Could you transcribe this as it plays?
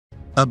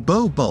A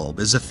bow bulb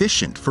is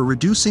efficient for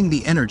reducing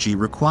the energy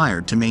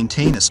required to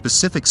maintain a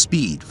specific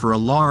speed for a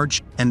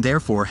large, and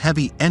therefore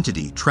heavy,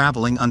 entity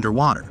traveling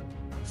underwater.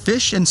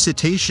 Fish and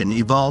cetacean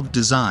evolved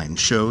design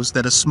shows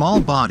that a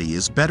small body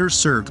is better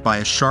served by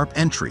a sharp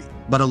entry,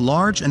 but a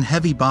large and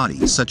heavy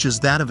body such as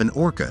that of an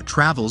orca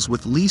travels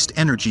with least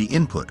energy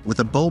input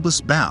with a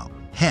bulbous bow,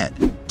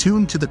 head,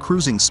 tuned to the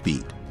cruising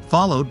speed,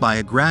 followed by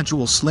a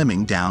gradual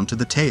slimming down to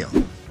the tail.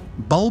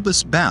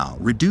 Bulbous bow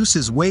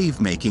reduces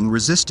wave-making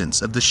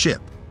resistance of the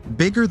ship.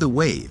 Bigger the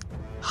wave,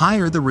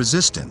 higher the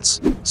resistance,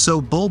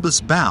 so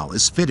bulbous bow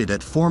is fitted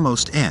at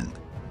foremost end.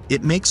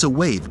 It makes a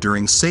wave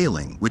during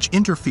sailing which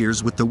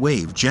interferes with the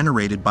wave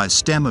generated by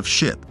stem of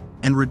ship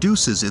and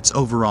reduces its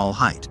overall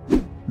height.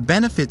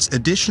 Benefits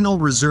additional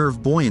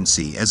reserve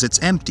buoyancy as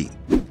it's empty,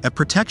 a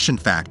protection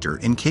factor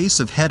in case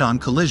of head-on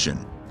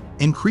collision,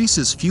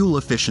 increases fuel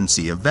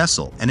efficiency of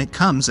vessel, and it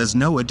comes as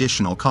no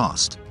additional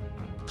cost.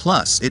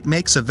 Plus, it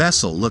makes a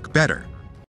vessel look better.